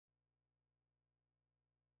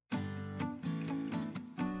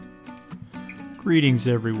Greetings,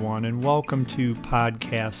 everyone, and welcome to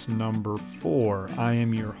podcast number 4. I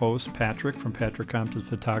am your host, Patrick, from Patrick Compton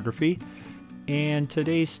Photography, and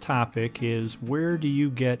today's topic is, where do you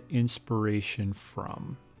get inspiration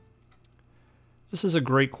from? This is a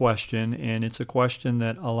great question, and it's a question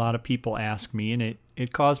that a lot of people ask me, and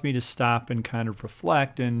it caused me to stop and kind of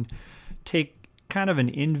reflect and take kind of an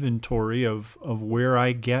inventory of where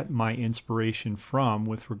I get my inspiration from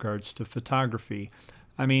with regards to photography.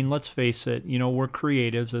 I mean, let's face it, we're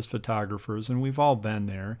creatives as photographers, and we've all been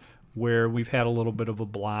there where we've had a little bit of a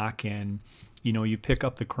block and, you pick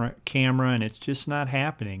up the camera and it's just not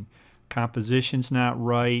happening. Composition's not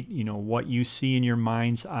right. What you see in your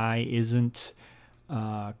mind's eye isn't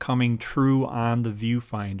coming true on the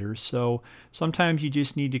viewfinder. So sometimes you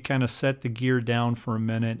just need to kind of set the gear down for a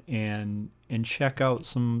minute and check out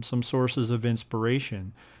some sources of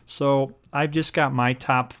inspiration. So I've just got my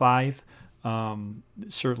top 5.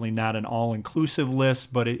 Certainly not an all-inclusive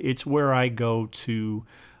list, but it's where I go to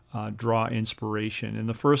draw inspiration. And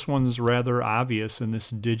the first one is rather obvious in this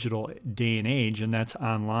digital day and age, and that's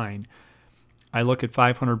online. I look at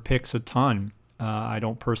 500 pics a ton. I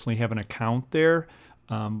don't personally have an account there,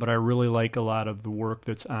 but I really like a lot of the work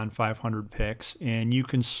that's on 500 pics. And you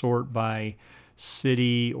can sort by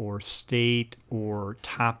city or state or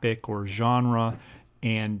topic or genre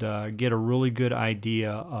and get a really good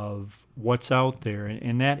idea of what's out there.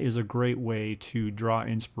 And that is a great way to draw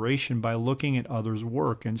inspiration by looking at others'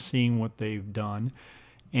 work and seeing what they've done.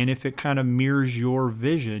 And if it kind of mirrors your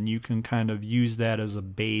vision, you can kind of use that as a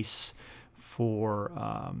base for,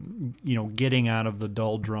 getting out of the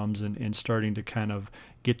doldrums and starting to kind of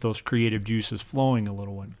get those creative juices flowing a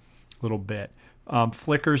little bit.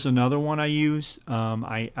 Flickr's another one I use.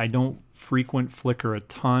 I don't frequent Flickr a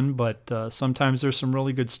ton, but sometimes there's some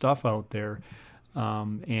really good stuff out there,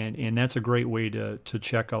 and that's a great way to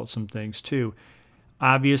check out some things too.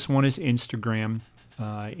 Obvious one is Instagram.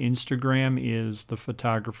 Instagram is the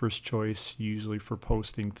photographer's choice usually for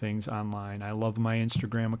posting things online. I love my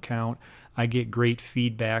Instagram account. I get great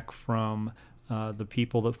feedback from the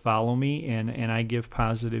people that follow me, and I give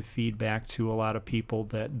positive feedback to a lot of people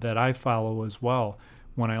that I follow as well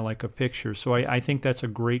when I like a picture. So I think that's a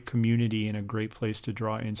great community and a great place to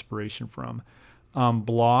draw inspiration from.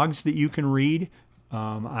 Blogs that you can read.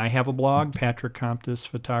 I have a blog,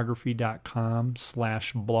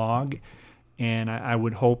 patrickcomptonphotography.com/blog, and I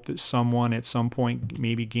would hope that someone at some point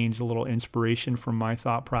maybe gains a little inspiration from my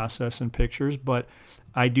thought process and pictures. But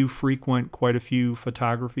I do frequent quite a few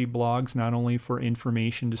photography blogs, not only for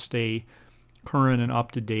information to stay current and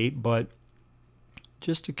up to date, but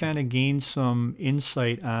just to kind of gain some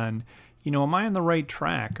insight on, am I on the right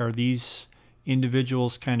track? Are these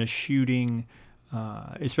individuals kind of shooting,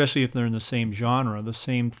 especially if they're in the same genre, the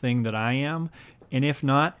same thing that I am? And if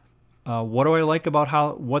not, what do I like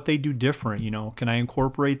about what they do different? Can I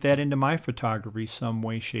incorporate that into my photography some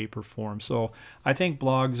way, shape, or form? So I think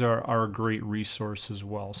blogs are a great resource as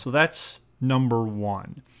well. So that's number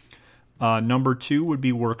 1. Number 2 would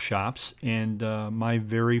be workshops. And my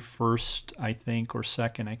very first, I think, or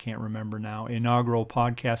second, I can't remember now, inaugural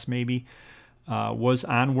podcast maybe, was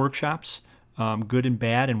on workshops, good and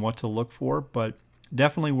bad and what to look for. But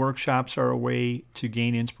definitely workshops are a way to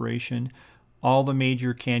gain inspiration. All the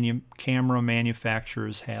major camera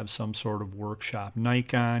manufacturers have some sort of workshop.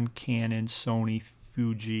 Nikon, Canon, Sony,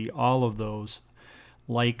 Fuji, all of those,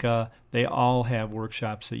 Leica, they all have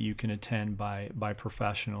workshops that you can attend by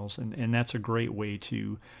professionals. And that's a great way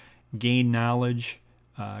to gain knowledge,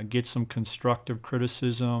 get some constructive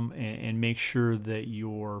criticism, and make sure that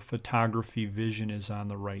your photography vision is on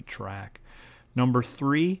the right track. Number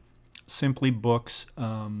 3, simply books.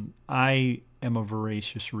 I am a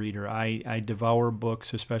voracious reader. I devour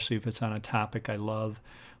books, especially if it's on a topic I love,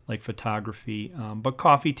 like photography. But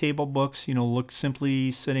coffee table books, look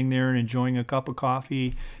simply sitting there and enjoying a cup of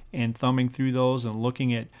coffee and thumbing through those and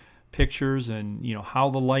looking at pictures and,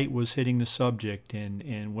 how the light was hitting the subject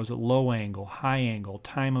and was it low angle, high angle,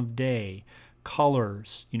 time of day,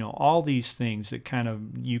 colors, all these things that kind of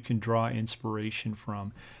you can draw inspiration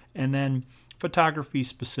from. And then photography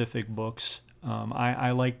specific books.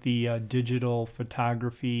 I like the digital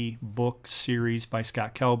photography book series by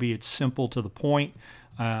Scott Kelby. It's simple to the point.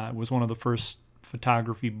 It was one of the first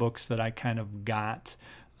photography books that I kind of got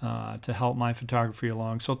to help my photography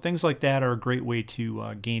along. So things like that are a great way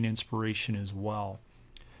to gain inspiration as well.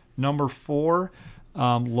 Number 4,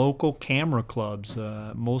 local camera clubs.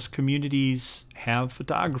 Most communities have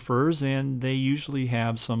photographers, and they usually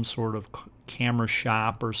have some sort of camera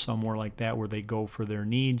shop or somewhere like that where they go for their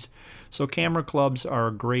needs. So camera clubs are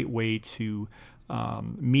a great way to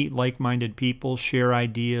meet like-minded people, share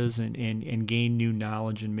ideas, and gain new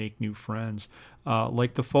knowledge and make new friends.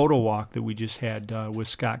 Like the photo walk that we just had with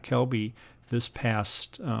Scott Kelby this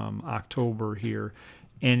past October here.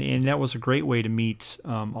 And that was a great way to meet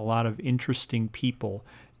a lot of interesting people.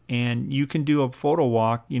 And you can do a photo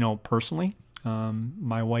walk, personally.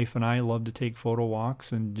 My wife and I love to take photo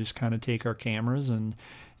walks and just kind of take our cameras and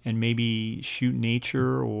maybe shoot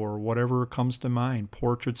nature or whatever comes to mind,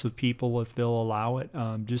 portraits of people if they'll allow it.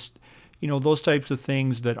 Those types of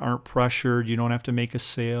things that aren't pressured. You don't have to make a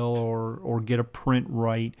sale or get a print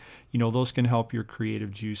right. Those can help your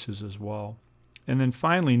creative juices as well. And then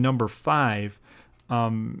finally, number 5,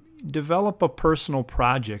 develop a personal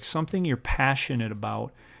project, something you're passionate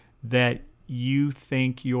about that you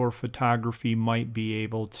think your photography might be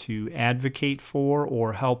able to advocate for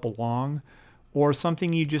or help along, or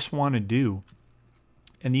something you just want to do.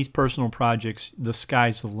 And these personal projects, the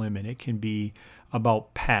sky's the limit. It can be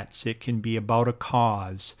about pets. It can be about a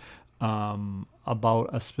cause, about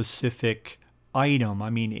a specific item. I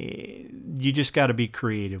mean, you just got to be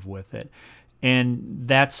creative with it. And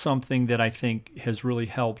that's something that I think has really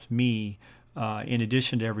helped me, in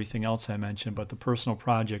addition to everything else I mentioned, but the personal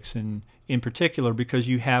projects in particular, because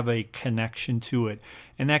you have a connection to it.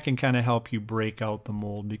 And that can kind of help you break out the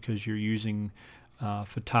mold because you're using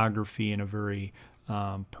photography in a very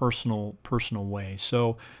personal way.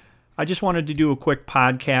 So I just wanted to do a quick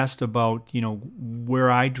podcast about, where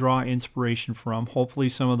I draw inspiration from. Hopefully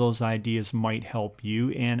some of those ideas might help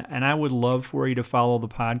you. And I would love for you to follow the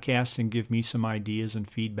podcast and give me some ideas and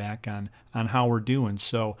feedback on how we're doing.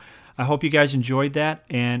 So I hope you guys enjoyed that.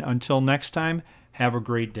 And until next time, have a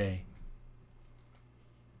great day.